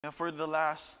For the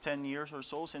last 10 years or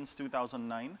so, since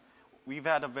 2009, we've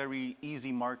had a very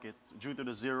easy market due to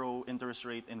the zero interest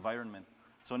rate environment.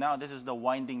 So now this is the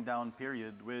winding down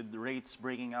period with rates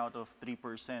breaking out of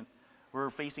 3%.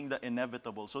 We're facing the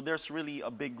inevitable. So there's really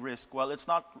a big risk. While it's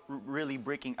not really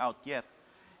breaking out yet,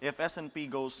 if S&P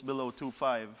goes below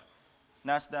 2.5,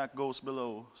 NASDAQ goes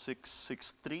below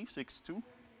 6.63, 6.2,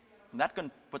 that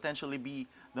can potentially be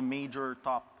the major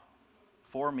top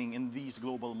forming in these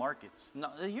global markets.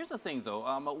 Now, here's the thing, though.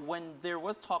 When there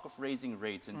was talk of raising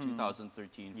rates in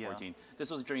 2013, 14, this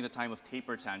was during the time of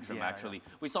taper tantrum, actually.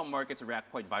 We saw markets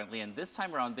react quite violently, and this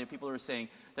time around, people were saying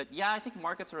that, yeah, I think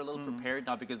markets are a little prepared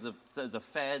now because the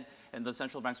Fed and the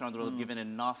central banks around the world have given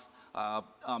enough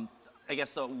I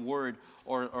guess a word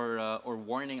or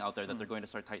warning out there that they're going to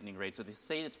start tightening rates. So they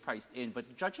say it's priced in,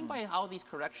 but judging by how these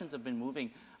corrections have been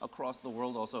moving across the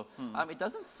world also, it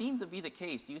doesn't seem to be the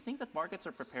case. Do you think that markets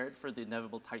are prepared for the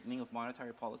inevitable tightening of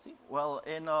monetary policy? Well,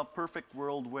 in a perfect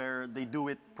world where they do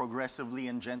it progressively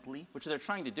and gently. Which they're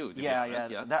trying to do,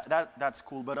 Yeah. That's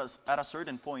cool, but at a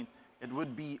certain point, it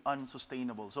would be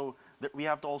unsustainable. So we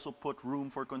have to also put room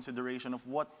for consideration of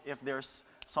what if there's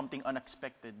something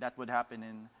unexpected that would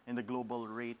happen in the global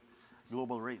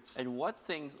rates. And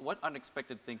what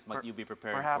unexpected things might you be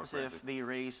preparing for? Perhaps if they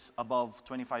raise above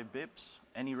 25 bips,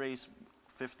 any raise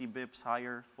 50 bips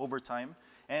higher over time.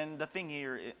 And the thing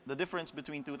here, the difference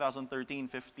between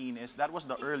 2013-15 is that was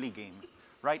the early game.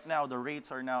 Right now, the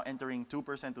rates are now entering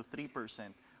 2% to 3%,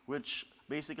 which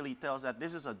basically tells that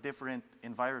this is a different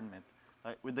environment.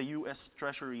 With the U.S.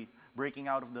 Treasury breaking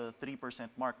out of the 3%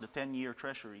 mark, the 10-year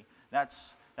Treasury,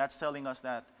 that's telling us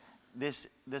that this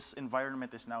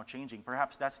environment is now changing.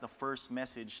 Perhaps that's the first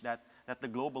message that the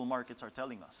global markets are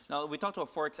telling us. Now, we talked to a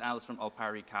Forex analyst from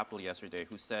Alpari Capital yesterday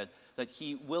who said that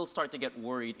he will start to get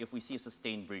worried if we see a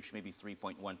sustained breach, maybe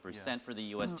 3.1% for the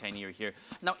U.S. 10-year here.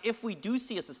 Now, if we do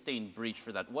see a sustained breach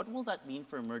for that, what will that mean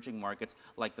for emerging markets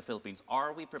like the Philippines?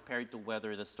 Are we prepared to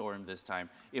weather the storm this time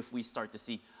if we start to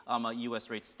see U.S.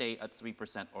 rates stay at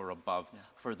 3% or above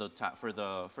for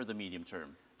the medium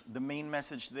term? The main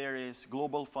message there is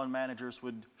global fund managers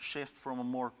would shift from a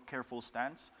more careful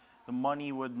stance. The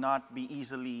money would not be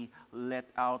easily let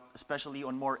out, especially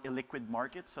on more illiquid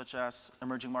markets, such as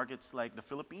emerging markets like the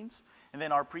Philippines. And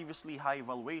then our previously high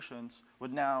valuations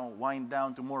would now wind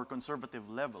down to more conservative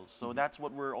levels. So that's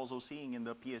what we're also seeing in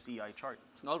the PSEI chart.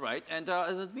 All right, and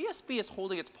the BSP is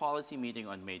holding its policy meeting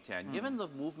on May 10. Given the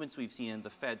movements we've seen in the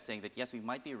Fed saying that, yes, we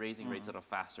might be raising rates at a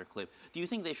faster clip, do you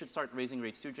think they should start raising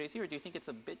rates too, JC, or do you think it's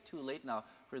a bit too late now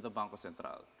for the Bangko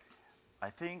Sentral? I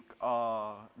think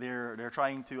they're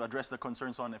trying to address the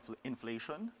concerns on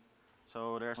inflation.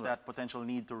 So there's that potential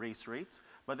need to raise rates.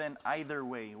 But then either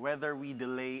way, whether we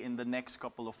delay in the next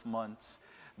couple of months,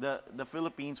 the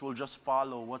Philippines will just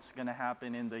follow what's going to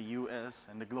happen in the U.S.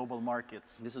 and the global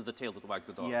markets. This is the tail that wags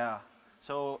the dog. Yeah.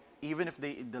 So even if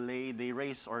they delay, they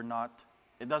raise or not,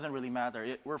 it doesn't really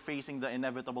matter. We're facing the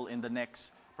inevitable in the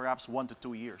next perhaps 1 to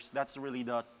 2 years. That's really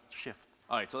the shift.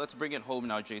 All right, so let's bring it home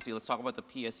now, JC. Let's talk about the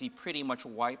PSE. Pretty much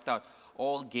wiped out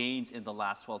all gains in the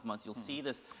last 12 months. You'll see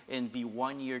this in the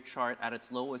one-year chart at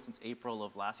its lowest since April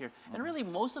of last year. And really,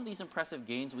 most of these impressive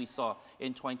gains we saw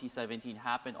in 2017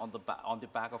 happened on the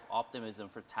back of optimism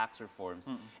for tax reforms.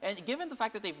 And given the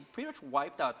fact that they've pretty much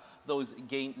wiped out those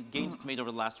gains it's made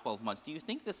over the last 12 months, do you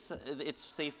think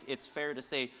it's fair to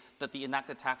say that the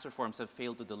enacted tax reforms have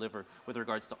failed to deliver with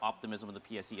regards to optimism of the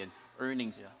PSE and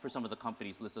earnings for some of the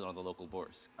companies listed on the local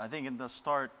bourse? I think in the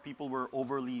start, people were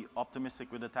overly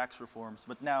optimistic with the tax reforms,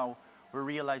 but now we're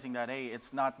realizing that, hey,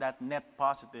 it's not that net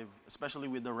positive, especially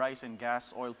with the rise in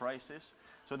gas, oil prices.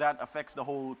 So that affects the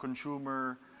whole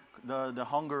consumer, the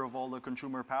hunger of all the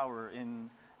consumer power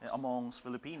amongst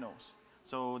Filipinos.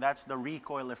 So that's the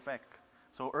recoil effect.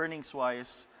 So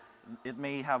earnings-wise, it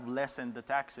may have lessened the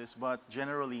taxes, but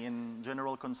generally in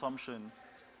general consumption,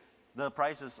 the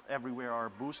prices everywhere are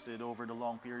boosted over the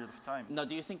long period of time. Now,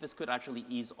 do you think this could actually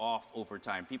ease off over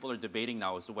time? People are debating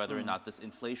now as to whether or not this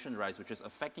inflation rise, which is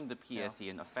affecting the PSE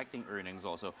and affecting earnings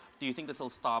also, do you think this will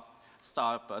start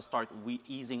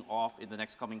easing off in the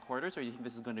next coming quarters, or do you think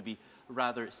this is going to be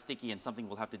rather sticky and something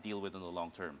we'll have to deal with in the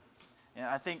long term? And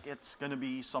I think it's going to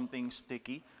be something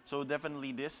sticky. So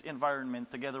definitely this environment,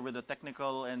 together with the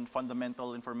technical and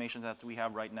fundamental information that we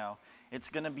have right now, it's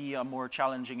going to be a more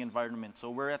challenging environment. So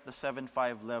we're at the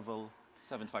 7.5 level.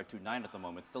 7.529 at the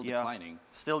moment, still declining.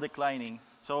 Still declining.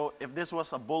 So if this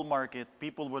was a bull market,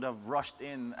 people would have rushed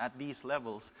in at these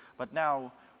levels. But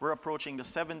now we're approaching the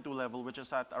 7.2 level, which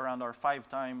is at around our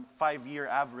 5-year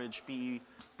average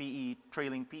PE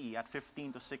trailing PE at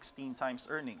 15 to 16 times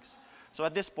earnings. So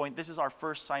at this point, this is our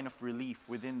first sign of relief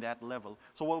within that level.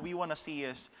 So what we want to see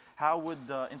is how would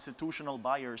the institutional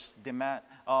buyers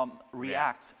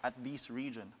react at this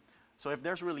region. So if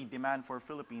there's really demand for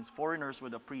Philippines, foreigners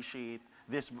would appreciate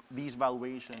these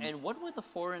valuations. And what would the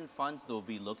foreign funds, though,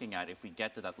 be looking at if we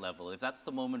get to that level? If that's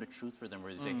the moment of truth for them,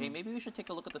 where they say, hey, maybe we should take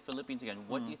a look at the Philippines again.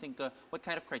 What do you think, what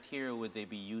kind of criteria would they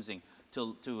be using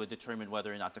to determine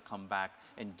whether or not to come back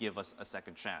and give us a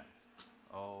second chance?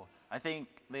 Oh, I think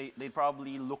they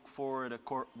probably look for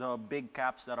the big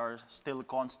caps that are still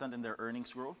constant in their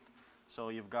earnings growth. So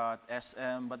you've got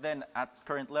SM, but then at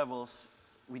current levels,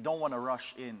 we don't want to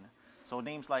rush in. So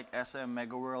names like SM,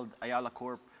 MegaWorld, Ayala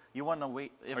Corp, you want to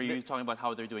wait. Are you talking about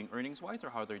how they're doing earnings-wise or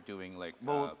how they're doing like...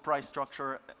 Both price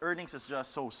structure. Earnings is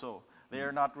just so-so. They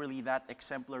are not really that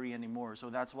exemplary anymore. So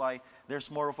that's why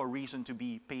there's more of a reason to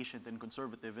be patient and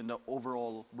conservative in the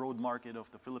overall broad market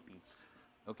of the Philippines.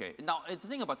 Okay. Now, the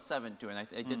thing about 7-2, and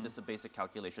I did this a basic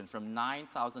calculation, from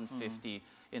 9,050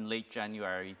 in late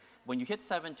January, when you hit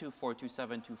 7,242,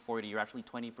 7,240, you're actually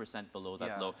 20% below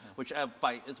that low, which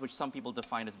some people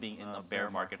define as being in a bear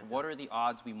market. What are the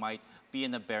odds we might be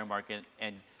in a bear market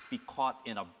and be caught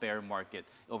in a bear market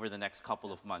over the next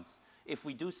couple of months if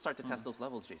we do start to test those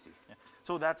levels, JC?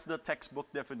 So that's the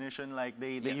textbook definition, like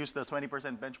they use the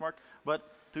 20% benchmark.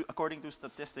 But according to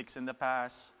statistics in the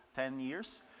past 10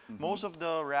 years, most of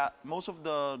the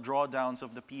drawdowns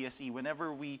of the PSE,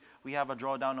 whenever we have a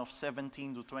drawdown of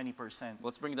 17 to 20%.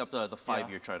 Let's bring it up the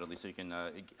 5-year chart at least, so you can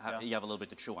you have a little bit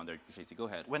to chew on there, JC. Go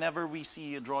ahead. Whenever we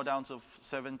see drawdowns of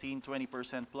 17,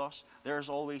 20% plus, there's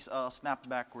always a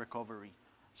snapback recovery.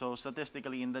 So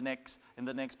statistically, in the next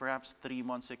perhaps 3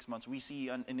 months, 6 months, we see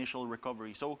an initial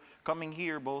recovery. So coming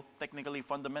here, both technically,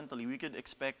 fundamentally, we could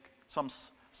expect some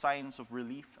signs of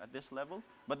relief at this level.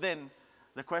 But then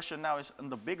the question now is, in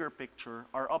the bigger picture,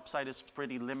 our upside is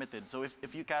pretty limited. So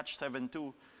if you catch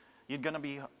 7.2,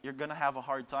 you're gonna have a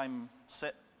hard time.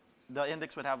 The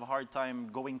index would have a hard time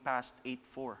going past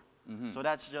 8.4. So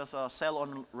that's just a sell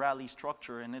on rally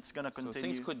structure, and it's gonna continue. So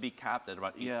things could be capped at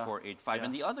about 8.4, 8.5.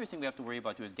 And the other thing we have to worry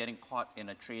about too is getting caught in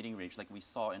a trading range like we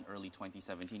saw in early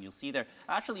 2017. You'll see there,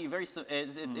 actually,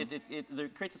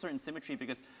 it creates a certain symmetry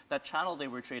because that channel they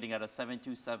were trading at a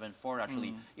 7.274.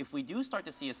 Actually, if we do start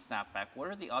to see a snapback, what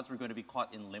are the odds we're going to be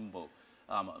caught in limbo?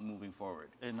 Moving forward,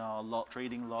 in a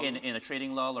trading lull, in a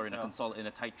trading lull, or in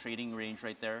a tight trading range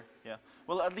right there. Yeah.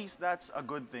 Well, at least that's a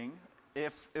good thing.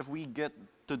 If we get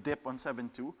to dip on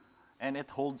 7.2 and it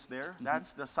holds there,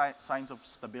 that's the signs of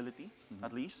stability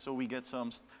at least. So we get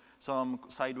some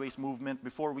sideways movement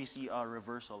before we see a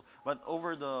reversal. But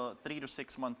over the 3 to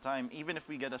 6 month time, even if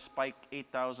we get a spike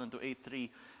 8,000 to 8.3,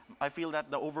 I feel that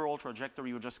the overall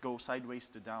trajectory will just go sideways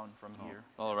to down from here.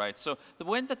 All right. So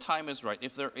when the time is right,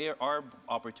 if there are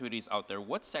opportunities out there,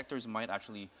 what sectors might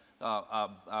actually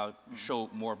show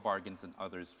more bargains than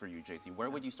others for you, JC? Where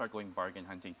would you start going bargain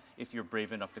hunting if you're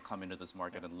brave enough to come into this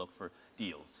market and look for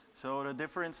deals? So the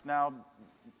difference now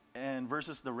and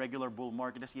versus the regular bull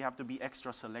market is you have to be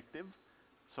extra selective.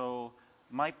 So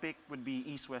my pick would be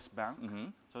East West Bank.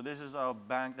 So this is a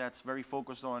bank that's very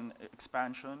focused on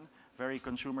expansion, very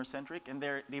consumer-centric, and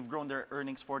they've grown their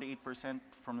earnings 48%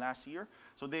 from last year.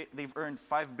 So they've earned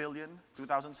 5 billion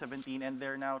 2017, and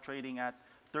they're now trading at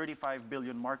 35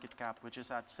 billion market cap, which is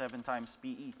at 7 times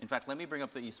PE. In fact, let me bring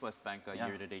up the East West Bank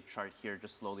year-to-date chart here,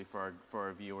 just slowly for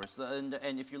our viewers. And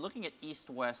if you're looking at East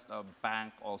West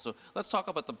Bank also, let's talk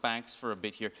about the banks for a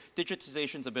bit here.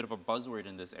 Digitization is a bit of a buzzword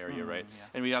in this area, right?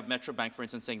 And we have Metro Bank, for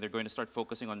instance, saying they're going to start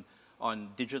focusing on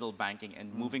digital banking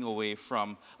and moving away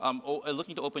from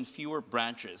looking to open fewer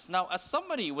branches. Now, as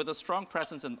somebody with a strong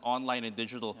presence in online and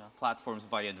digital platforms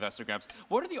via Investorgrams,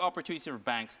 what are the opportunities for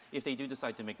banks if they do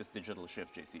decide to make this digital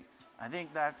shift, JC? I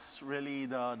think that's really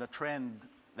the trend.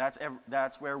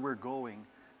 That's where we're going.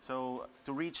 So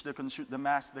to reach the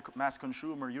mass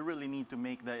consumer, you really need to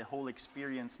make the whole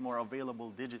experience more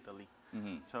available digitally.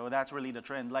 So that's really the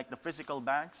trend. Like the physical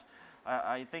banks,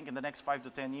 I think in the next 5 to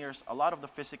 10 years, a lot of the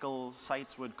physical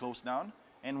sites would close down,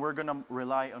 and we're going to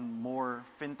rely on more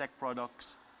fintech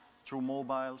products through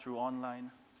mobile, through online.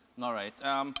 All right.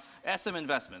 SM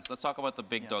Investments, let's talk about the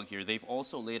big dog here. They've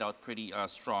also laid out pretty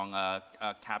strong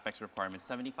capex requirements,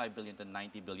 75 billion to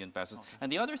 90 billion pesos. Okay.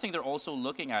 And the other thing they're also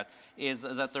looking at is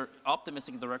that they're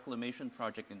optimistic the reclamation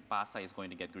project in Pasay is going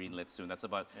to get greenlit soon. That's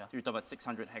about, you're talking about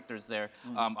 600 hectares there,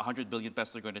 100 billion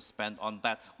pesos they're going to spend on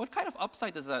that. What kind of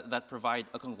upside does that provide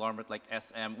a conglomerate like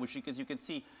SM, which, as you can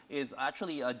see, is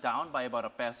actually down by about a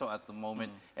peso at the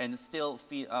moment, and still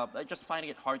just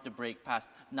finding it hard to break past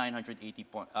 980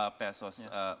 pesos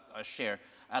Yeah. a share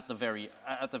at the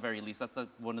very least. That's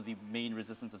one of the main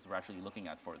resistances we're actually looking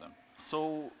at for them.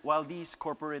 So while these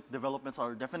corporate developments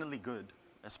are definitely good,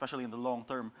 especially in the long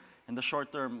term, in the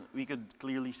short term, we could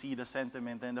clearly see the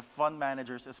sentiment and the fund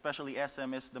managers, especially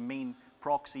SM, is the main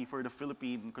proxy for the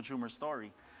Philippine consumer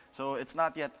story. So it's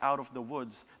not yet out of the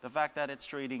woods. The fact that it's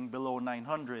trading below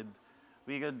 900,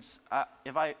 we could,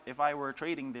 if I were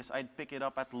trading this, I'd pick it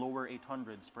up at lower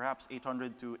 800s, perhaps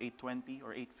 800 to 820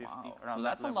 or 850, Wow. around So that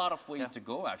that's a level. lot of ways Yeah. to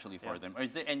go actually for Yeah. them.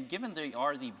 And given they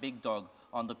are the big dog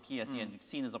on the PSE and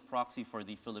seen as a proxy for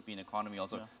the Philippine economy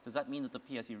also, Yeah. does that mean that the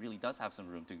PSE really does have some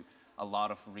room to, a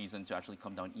lot of reason to actually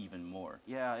come down even more?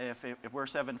 Yeah, if we're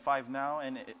 7.5 now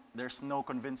and there's no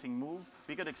convincing move,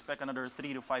 we could expect another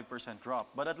 3 to 5% drop.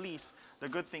 But at least the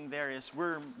good thing there is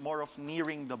we're more of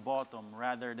nearing the bottom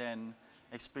rather than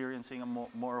experiencing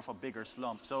more of a bigger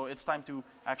slump. So it's time to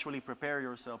actually prepare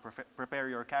yourself, prepare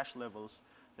your cash levels,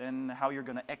 and how you're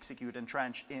going to execute and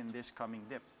tranche in this coming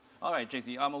dip. All right,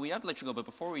 JC, we have to let you go, but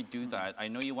before we do that, I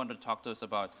know you wanted to talk to us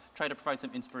about, try to provide some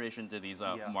inspiration to these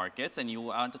Yeah. markets, and you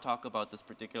want to talk about this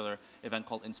particular event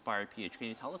called Inspire PH. Can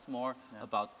you tell us more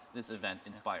about this event,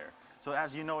 Inspire? So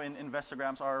as you know, in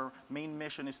Investograms, our main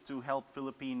mission is to help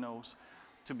Filipinos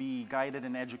to be guided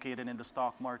and educated in the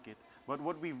stock market. But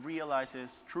what we've realized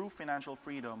is true financial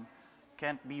freedom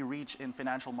can't be reached in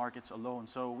financial markets alone.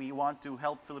 So we want to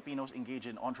help Filipinos engage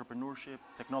in entrepreneurship,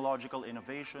 technological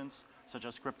innovations, such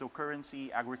as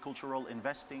cryptocurrency, agricultural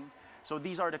investing. So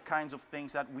these are the kinds of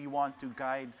things that we want to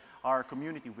guide our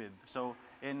community with. So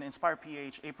in Inspire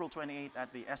PH, April 28th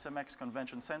at the SMX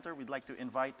Convention Center, we'd like to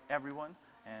invite everyone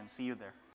and see you there.